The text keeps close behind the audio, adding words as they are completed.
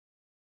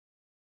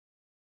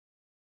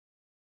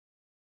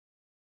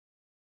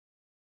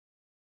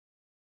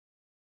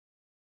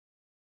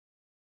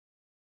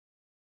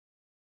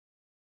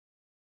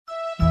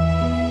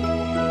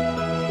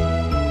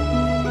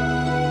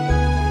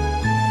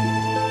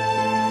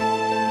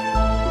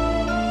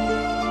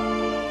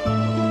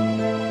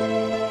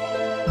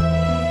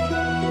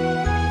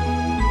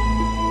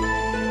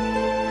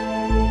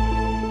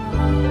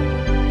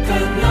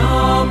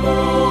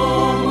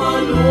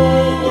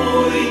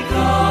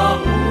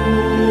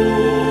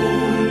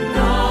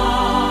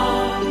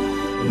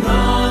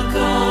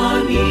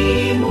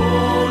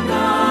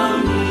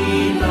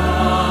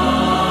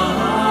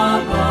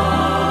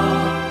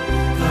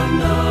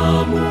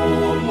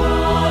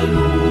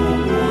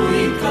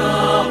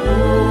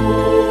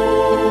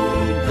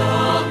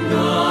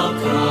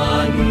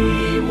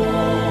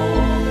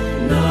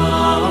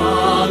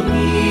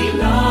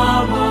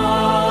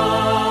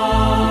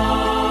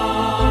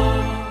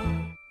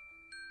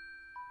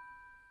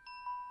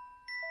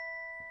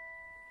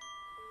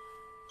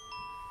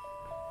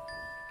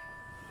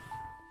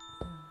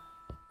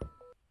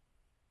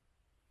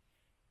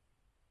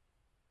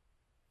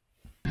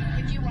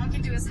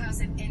into his house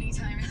at any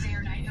time of day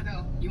or night. He'll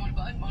go, "You want a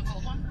bud? Want a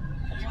cold one?"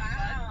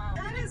 Wow,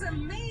 that is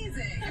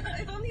amazing.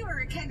 If only you were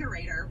a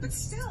kegerator, but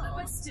still.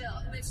 But still,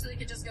 literally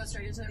could just go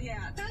straight into it.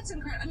 Yeah, that's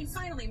incredible. I mean,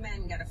 finally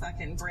men get a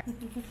fucking break.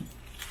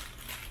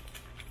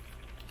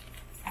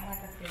 I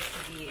want the fish to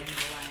be in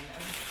the line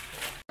of...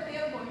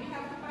 Tailbone, you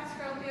have to pass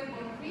curl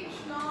tailbone. Reach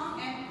long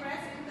and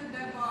press into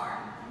the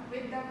bar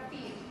with the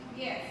feet.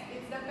 Yes,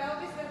 it's the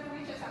pelvis that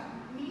reaches up.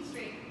 Knee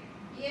straight.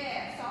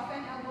 Yeah,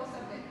 soften elbows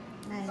a bit.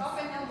 Nice.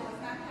 Soften elbows,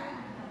 not hand.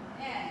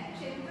 And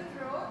chin to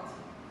throat.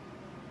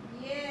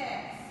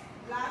 Yes.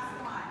 Last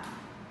one.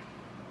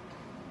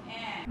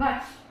 And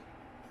Much.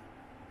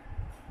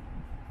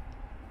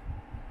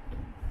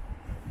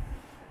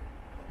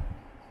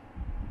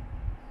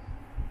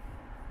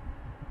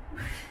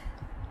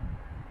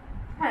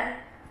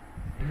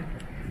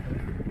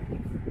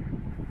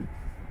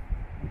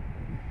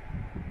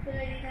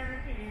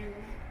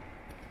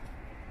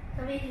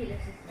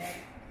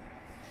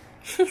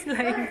 He's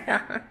lying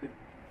down. This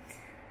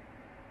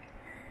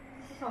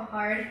is so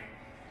hard.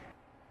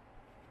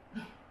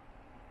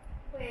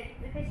 Wait,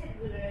 if I said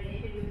good already, you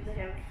should give it to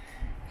him.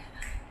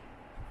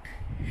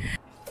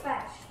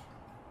 Batch.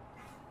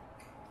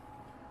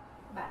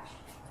 Batch.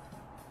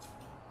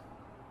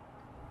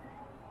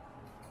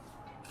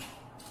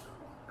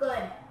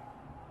 Good.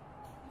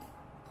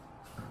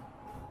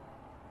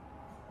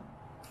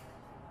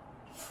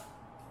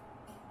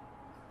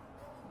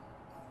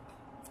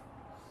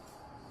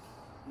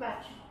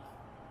 Batch.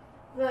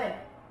 Good.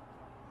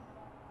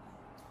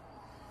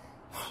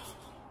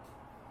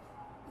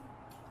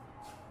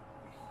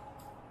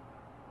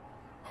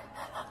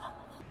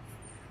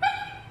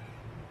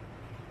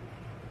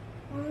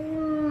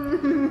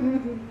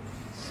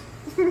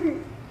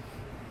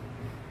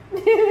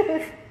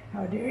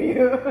 How dare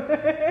you?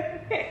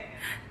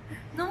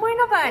 No more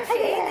na ba? She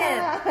ate it.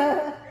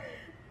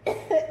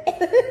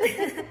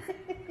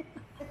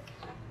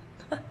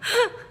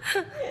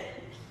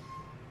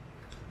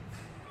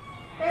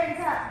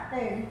 Turn up.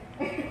 Turn.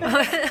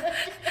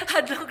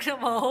 Hadlok na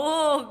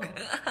mahog.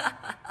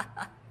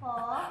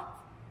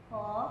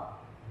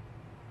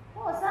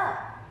 What's up?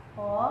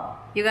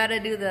 You gotta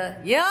do the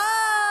yo,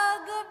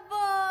 good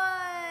boy.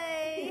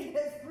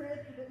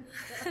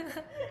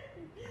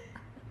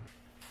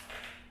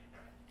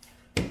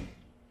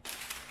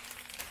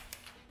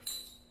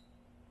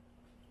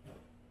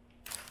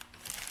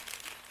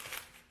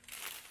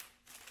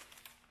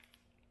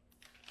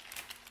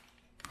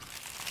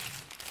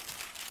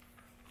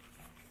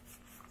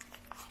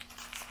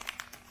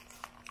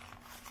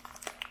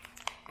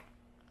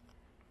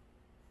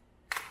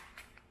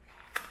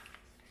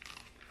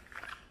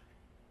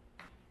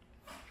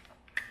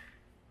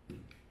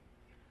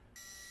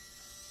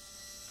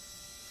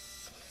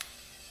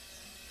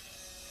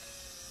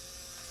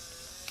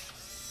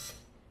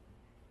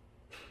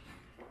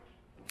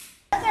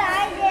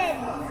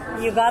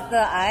 You got the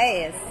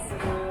eyes.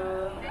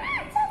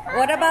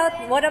 What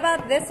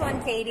about this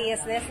one, Katie?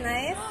 Is this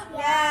nice?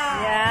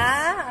 Yeah.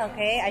 Yeah?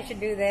 Okay, I should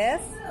do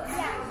this.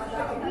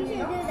 Yeah. You should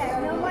do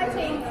that. No more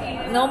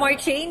changing. No more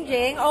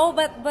changing. Oh,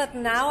 but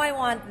now I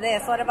want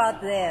this. What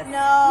about this?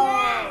 No.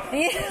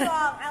 Yes. Too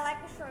long. I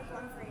like the short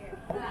one for you.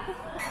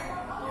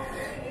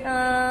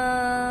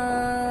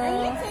 I'm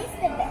gonna taste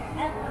the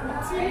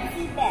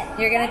teensy bit.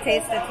 You're gonna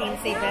taste the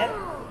teensy bit?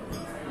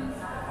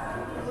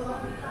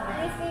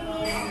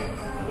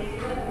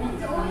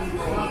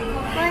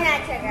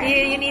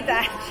 You need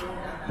that.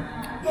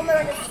 Oh my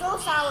god, it's so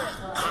sour.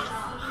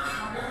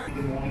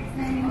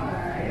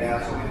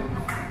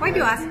 Why'd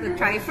you ask to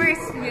try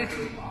first?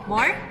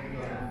 More?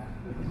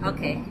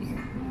 Okay.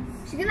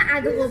 She's gonna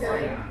add the whole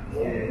bottle.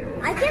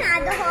 I can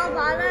add the whole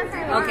bottle if I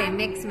want. Okay,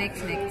 mix.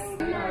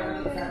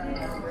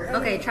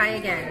 Okay, try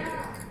again.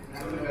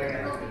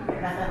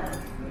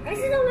 I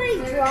should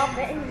already drop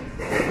it.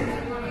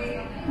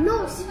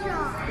 No,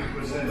 stop.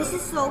 This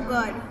is so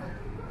good.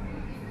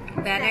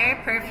 Better?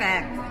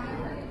 Perfect.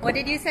 What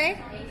did you say?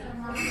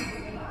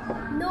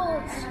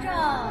 No,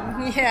 stop.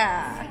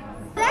 Yeah.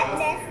 Let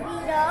this be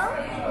though.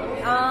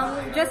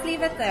 Just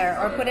leave it there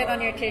or put it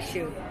on your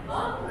tissue.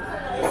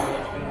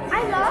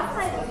 I love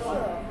my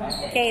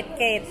tissue.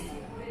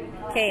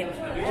 Kate,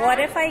 what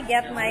if I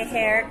get my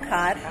hair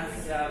cut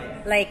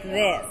like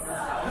this?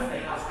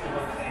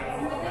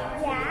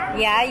 Yeah?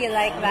 Yeah, you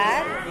like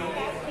that?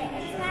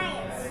 It's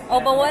nice. Oh,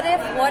 but what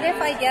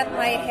if I get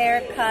my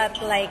hair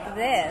cut like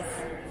this?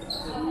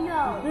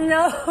 No.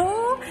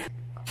 No?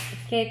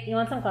 Kate, you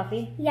want some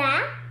coffee?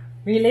 Yeah?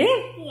 Really?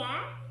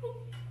 Yeah?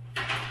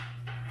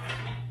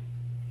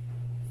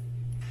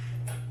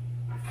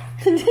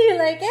 Do you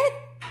like it?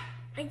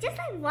 I just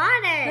like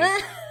water.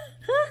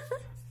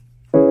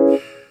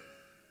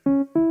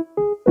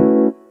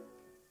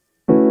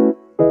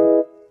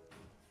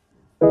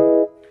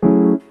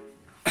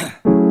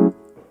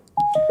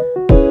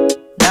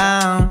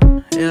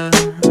 Down, yeah.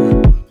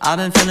 I've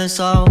been feeling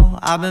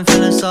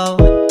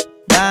so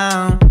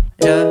down,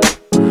 yeah.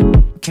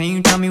 Can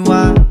you tell me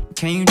why?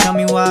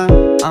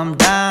 I'm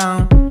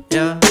down,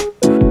 yeah.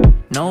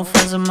 No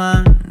friends of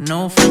mine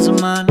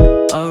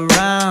around.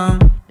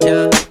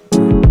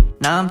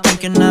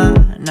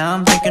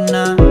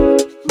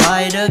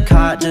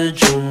 the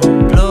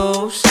June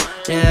blues.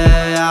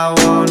 Yeah, I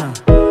wanna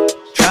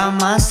drown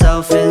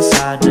myself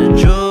inside the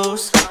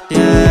juice.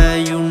 Yeah,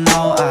 you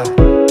know I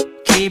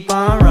keep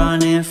on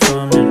running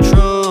from the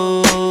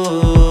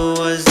truth.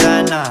 Was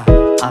that not?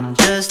 I'm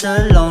just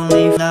a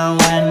lonely now.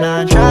 When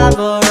I drive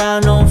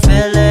around, don't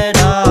fill it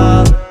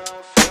up.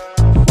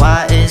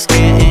 Why it's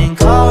getting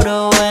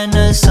colder when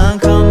the sun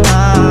come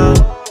out?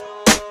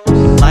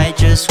 Might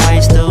just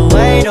waste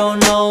away, don't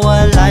know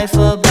what life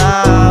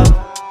about.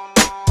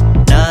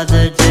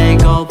 Another day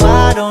go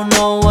by, don't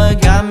know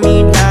what got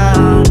me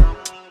down.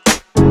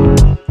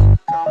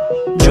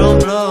 June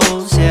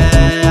blues,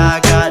 yeah, I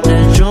got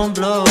the June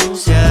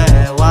blues,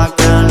 yeah. Walk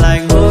down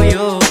like who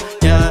you,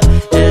 yeah.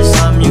 It's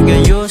something you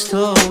get used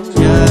to,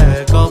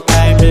 yeah. Go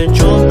back to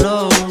June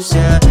blues,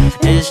 yeah.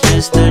 It's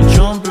just the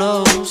June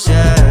blues,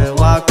 yeah.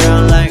 Walk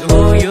around like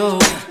who you,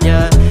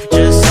 yeah.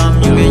 Just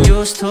something you get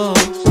used to.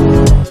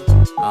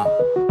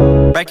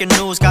 Breaking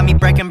news got me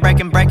breaking.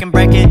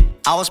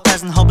 I was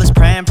present, hopeless,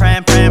 praying.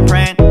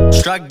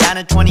 Struck down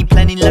at 20,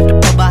 plenty left to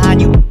put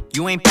behind you.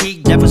 You ain't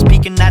peaked, devil's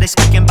speaking, now they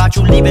speaking about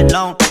you, leave it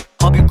alone.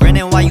 Hope you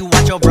grinning while you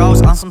watch your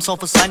bros on some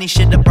soulful sunny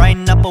shit to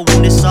brighten up a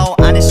wounded soul.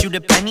 Honest, you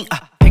the penny,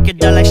 pick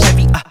it up like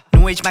Chevy,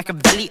 New Age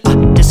Machiavelli,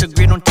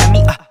 disagree, don't tell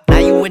me, now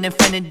you with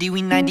infinity,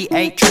 we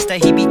 98, trust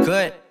that he be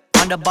good.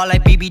 On the ball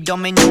like BB,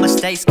 don't make no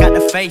mistakes, got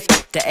the faith.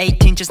 The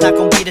 18 just not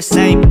gon' be the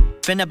same.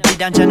 Finna bleed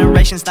down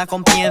generations, not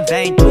gon' be in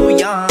vain. Too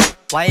young,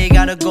 why you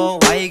gotta go,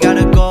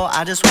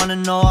 I just wanna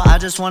know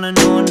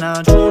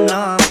now, true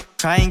now.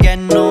 Crying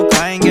getting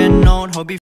old, hope you